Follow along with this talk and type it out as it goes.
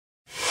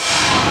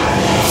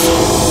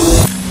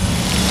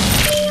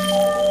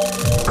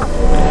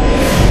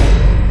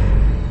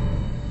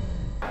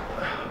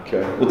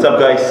What's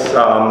up, guys?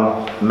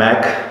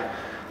 Mac,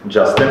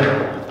 Justin.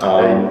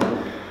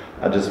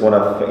 I just want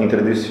to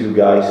introduce you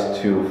guys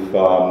to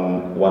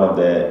one of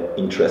the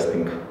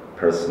interesting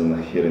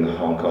person here in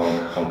Hong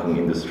Kong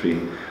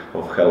industry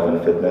of health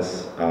and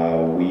fitness.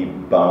 We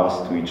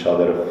bounced to each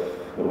other,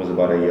 what was it,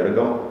 about a year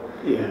ago?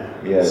 Yeah,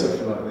 yes.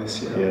 Something like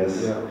this, yeah.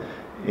 Yes, yeah.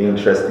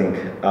 Interesting.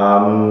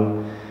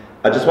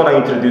 I just want to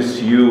introduce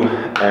you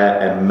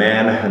a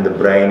man and the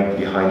brain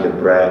behind the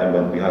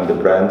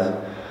brand,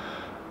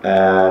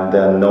 and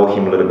then know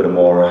him a little bit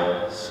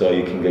more, so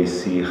you can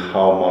guys see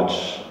how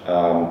much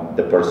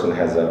the person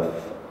has of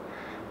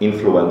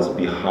influence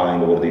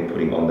behind what they're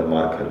putting on the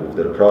market with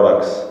their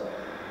products,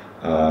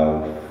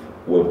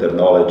 with their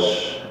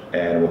knowledge,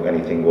 and with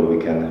anything what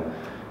we can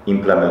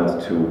implement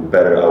to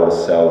better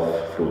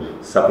ourselves through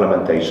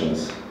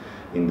supplementations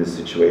in this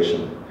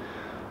situation.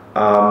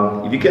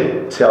 If you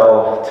can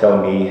tell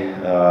me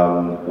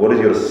what is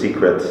your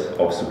secret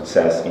of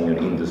success in your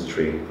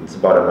industry? It's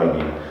about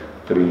maybe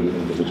 3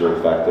 individual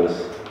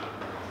factors.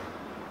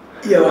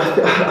 Yeah, well,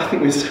 I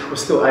think we're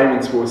still aiming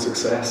towards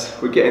success.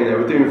 We're getting there.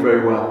 We're doing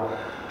very well.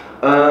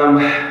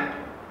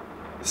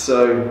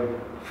 So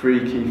 3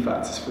 key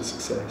factors for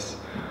success.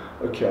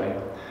 Okay,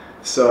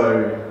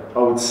 so I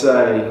would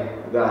say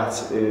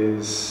that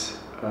is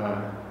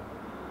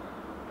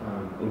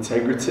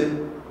integrity,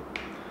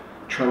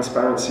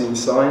 transparency in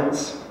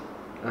science,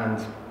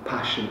 and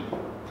passion.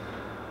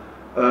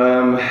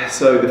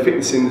 So the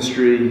fitness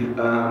industry,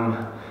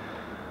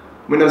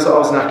 when I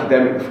was an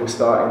academic before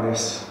starting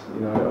this, you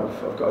know,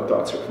 I've got a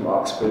doctorate from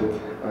Oxford,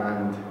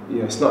 and you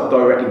know, it's not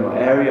directly my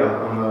area.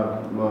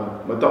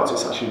 My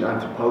doctorate's actually in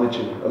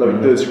anthropology, although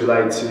it does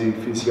relate to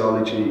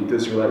physiology, it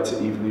does relate to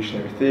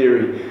evolutionary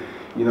theory.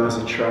 You know, as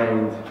a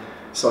trained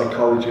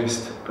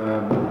psychologist, you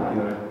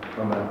know,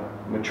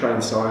 I'm a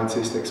trained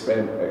scientist,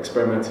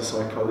 experimental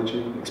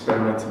psychology,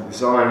 experimental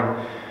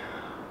design,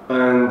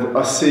 and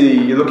I see,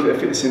 you look at the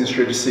fitness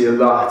industry, you see a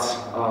lot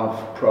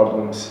of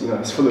problems. You know,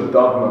 it's full of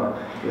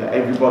dogma. You know,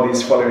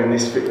 everybody's following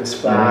this fitness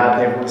fad,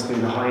 everyone's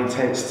doing the high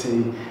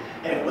intensity,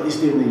 everybody's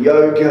doing the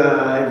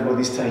yoga,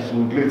 everybody's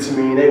taking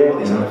glutamine,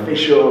 everybody's on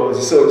officials.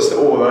 It's just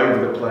all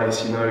over the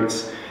place. You know,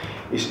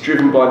 it's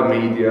driven by the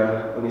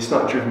media, and it's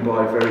not driven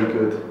by very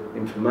good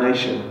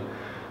information.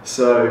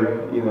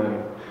 So, you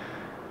know,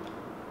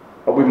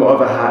 with my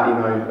other hat, you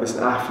know, as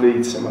an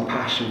athlete, and my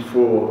passion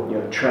for, you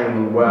know,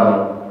 training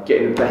well,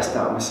 getting the best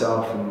out of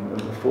myself and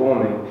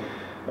performing,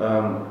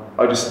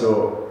 I just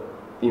thought,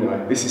 you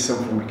know, this is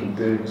something we can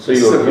do. So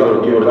you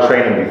were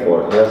training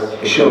before,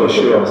 yes? Sure.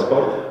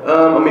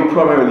 I mean,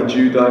 primarily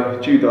judo.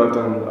 I've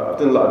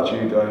done a lot of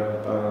judo.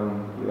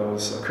 You know, I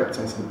crept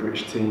into the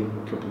British team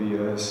a couple of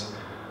years,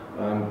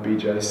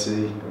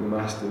 BJC and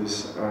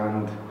Masters,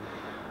 and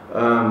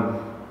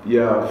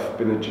yeah, I've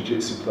been a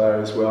jiu-jitsu player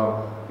as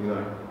well. You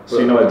know. So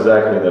you know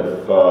exactly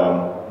that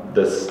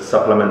this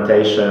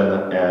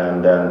supplementation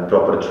and then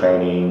proper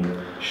training.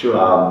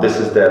 Sure. This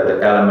is the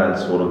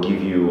elements will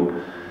give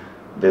you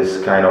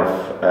this kind of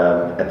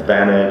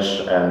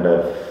advantage and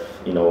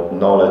you know,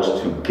 knowledge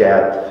to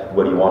get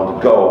where you want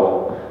to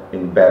go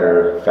in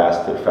better,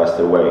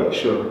 faster way.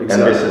 Sure. Exactly.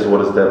 And this is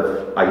what is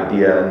the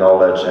idea,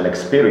 knowledge, and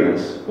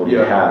experience what you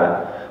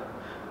had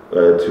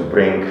to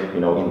bring, you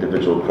know,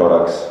 individual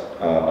products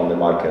on the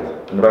market.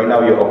 And right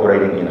now you're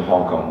operating in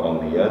Hong Kong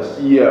only, yes?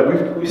 Yeah,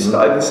 we've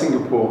started in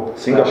Singapore.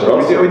 Singapore.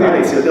 We do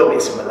little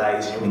bits of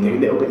Malaysia, we do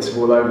little bits of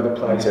all over the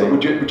place. Okay. But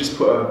we just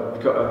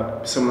we've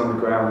got someone on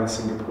the ground in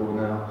Singapore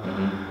now.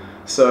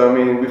 So I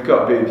mean, we've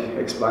got big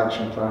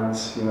expansion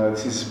plans. You know,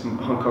 this is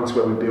Hong Kong's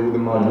where we build the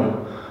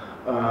model.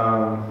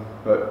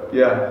 But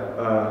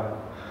yeah.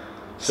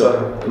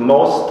 So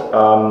most,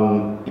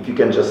 if you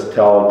can just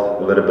tell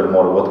a little bit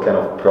more, what kind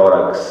of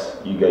products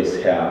you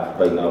guys have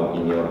right now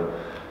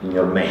in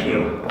your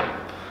menu?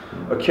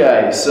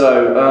 Okay,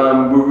 so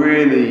we're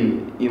really,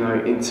 you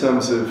know, in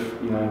terms of,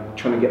 you know,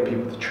 trying to get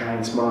people to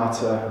train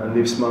smarter and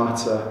live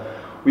smarter,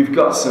 we've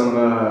got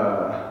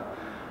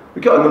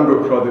we've got a number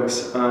of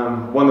products.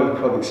 One of the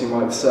products you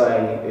might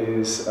say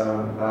is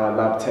our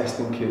lab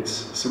testing kits.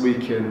 So we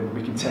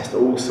can test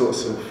all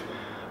sorts of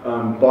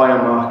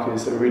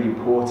biomarkers that are really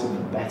important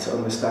for better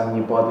understanding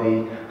your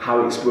body,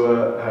 how it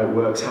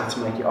works, how to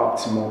make it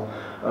optimal.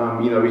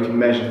 You know, we can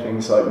measure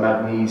things like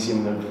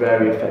magnesium in a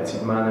very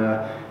effective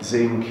manner,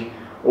 zinc,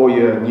 all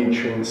your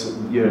nutrients,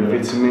 your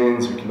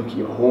vitamins. We can look at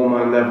your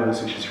hormone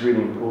levels, which is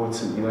really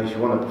important. You know, if you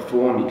want to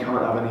perform, you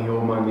can't have any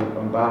hormone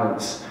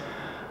imbalance.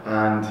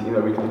 And you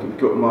know, we can look at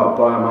gut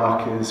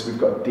biomarkers. We've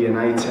got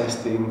DNA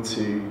testing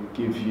to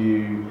give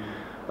you,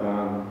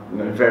 you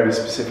know, very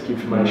specific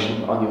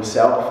information on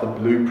yourself, the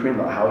blueprint,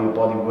 like how your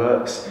body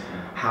works,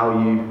 how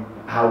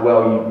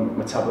well you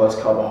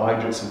metabolize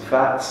carbohydrates and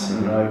fats.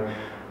 You know,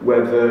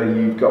 whether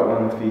you've got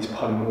one of these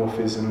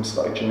polymorphisms,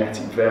 like a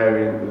genetic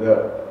variant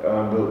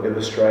that will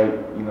illustrate,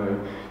 you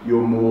know,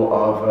 you're more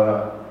of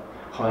a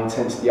high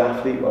intensity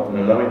athlete rather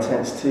than low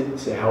intensity,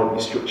 to help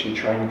you structure your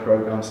training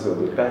programs a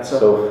little bit better.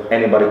 So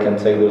anybody can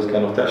take those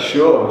kind of tests?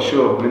 Sure.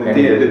 I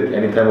mean,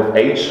 any type of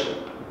age?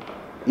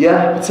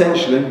 Yeah,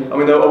 potentially. I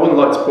mean, I wouldn't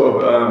like to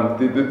put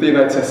the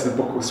DNA test is a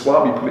book called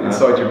swab. You put it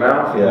inside your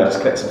mouth and you just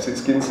collect some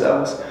skin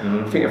cells.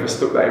 I think if I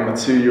stuck that in my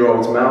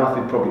 2-year-old's mouth,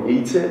 he'd probably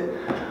eat it.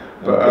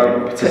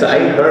 But because I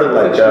heard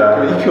like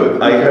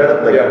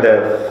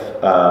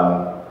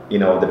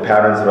the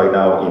parents right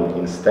now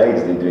in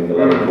States, they're doing a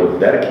lot of with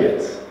their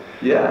kids.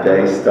 Yeah.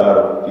 They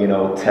start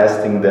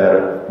testing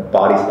their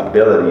body's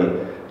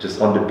ability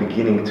just on the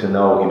beginning to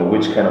know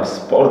which kind of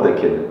sport they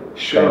can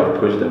kind of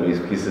push them.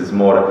 He's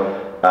more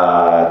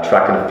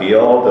track and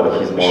field, or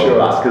he's more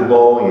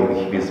basketball.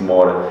 He's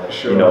more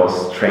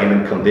strength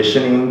and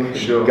conditioning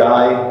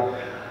guy.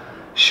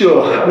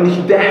 Sure, I mean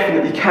you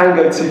can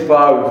go too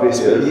far with this,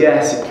 but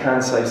yes, it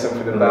can say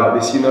something about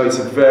this. It's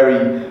a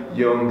very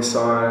young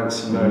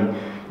science,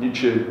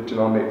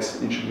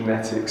 nutrigenomics,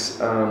 nutrigenetics.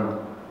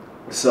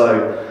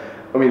 So,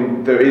 I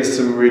mean, there is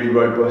some really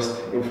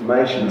robust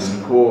information to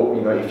support,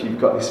 if you've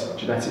got this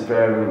genetic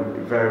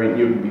variant,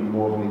 you're going to be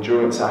more of an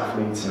endurance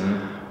athlete.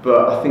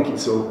 But I think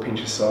it's all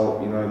pinch of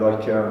salt, it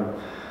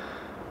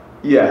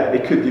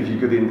could give you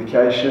good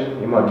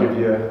indication. It might give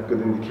you a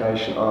good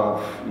indication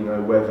of,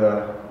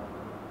 whether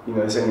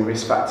there's any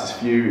risk factors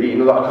for you.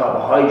 Eating a lot of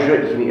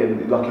carbohydrate, you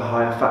can eat like a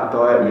higher fat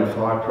diet with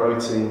higher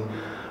protein.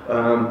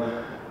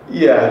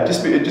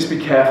 Just be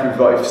careful with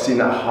if you've seen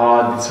that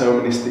hard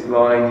deterministic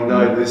line.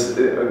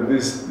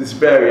 There's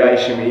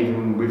variation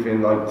even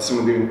within like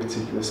someone doing a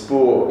particular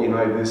sport.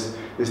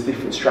 There's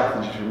different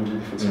strategies from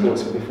different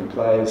sports for different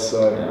players.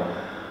 So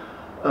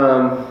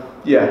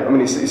I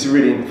mean it's a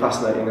really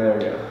fascinating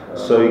area.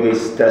 So you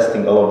guys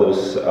testing all of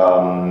those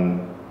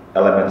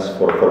elements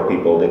for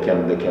people. They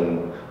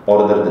can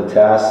order the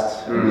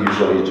test,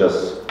 usually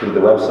just through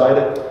the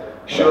website.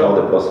 Sure. How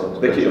the process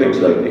they can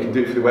do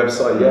it through the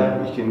website.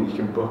 You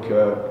can book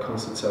a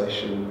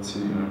consultation to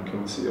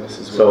come see us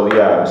as well.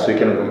 So you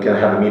can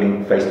have a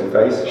meeting face to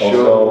face.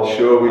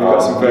 Sure. We've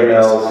got some very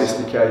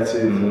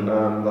sophisticated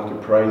like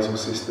appraisal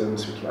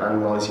systems. We can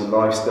analyse your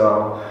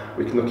lifestyle.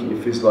 We can look at your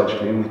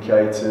physiological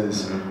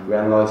indicators. We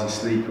analyse your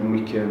sleep, and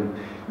we can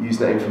use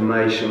that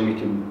information. We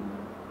can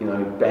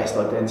best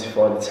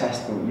identify the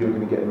testing that you're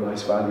going to get the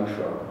most value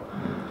from.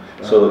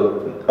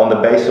 So on the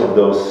base of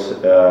those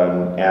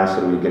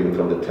answers you're getting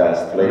from the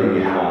test, later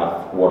you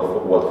have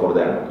what for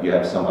them? You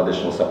have some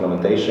additional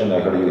supplementation. I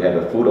heard you have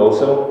a food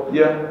also.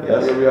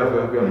 Yes. We have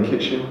a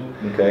kitchen.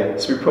 Okay.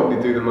 So we probably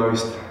do the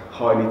most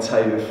highly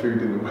tailored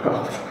food in the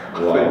world.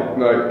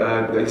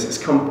 Wow. It's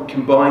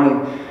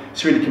combining.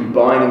 It's really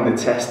combining the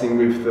testing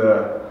with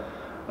the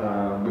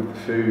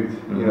food.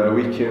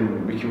 We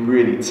can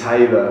really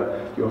tailor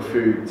your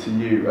food to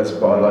you as a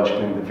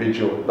biological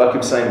individual. Like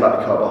I'm saying about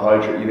the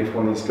carbohydrate, if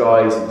one of these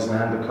guys that doesn't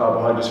handle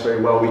carbohydrates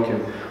very well, we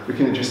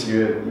can adjust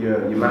your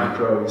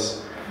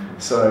macros.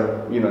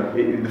 So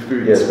the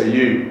food is for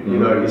you.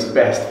 It's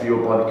best for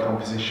your body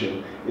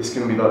composition. It's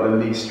going to be like the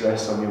least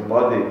stress on your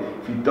body.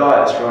 If you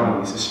diet's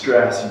wrong, it's a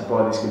stress. Your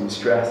body's going to be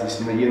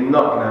stressed. You're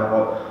not going to have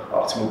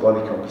optimal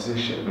body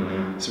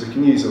composition. So we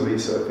can use all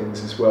these sort of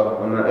things as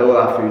well. And all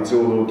our food's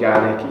all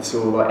organic. It's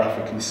all like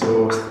ethically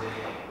sourced.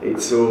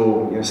 It's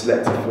all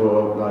selected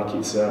for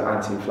its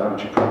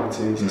anti-inflammatory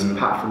properties. It's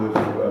packed full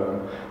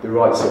of the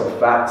right sort of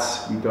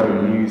fats. We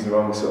don't use the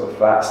wrong sort of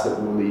fats that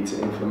will lead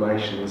to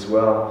inflammation as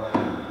well.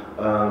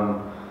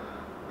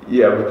 We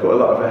put a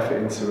lot of effort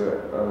into it.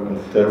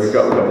 We've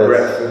got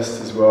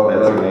breakfast as well.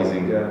 That's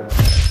amazing. Yeah.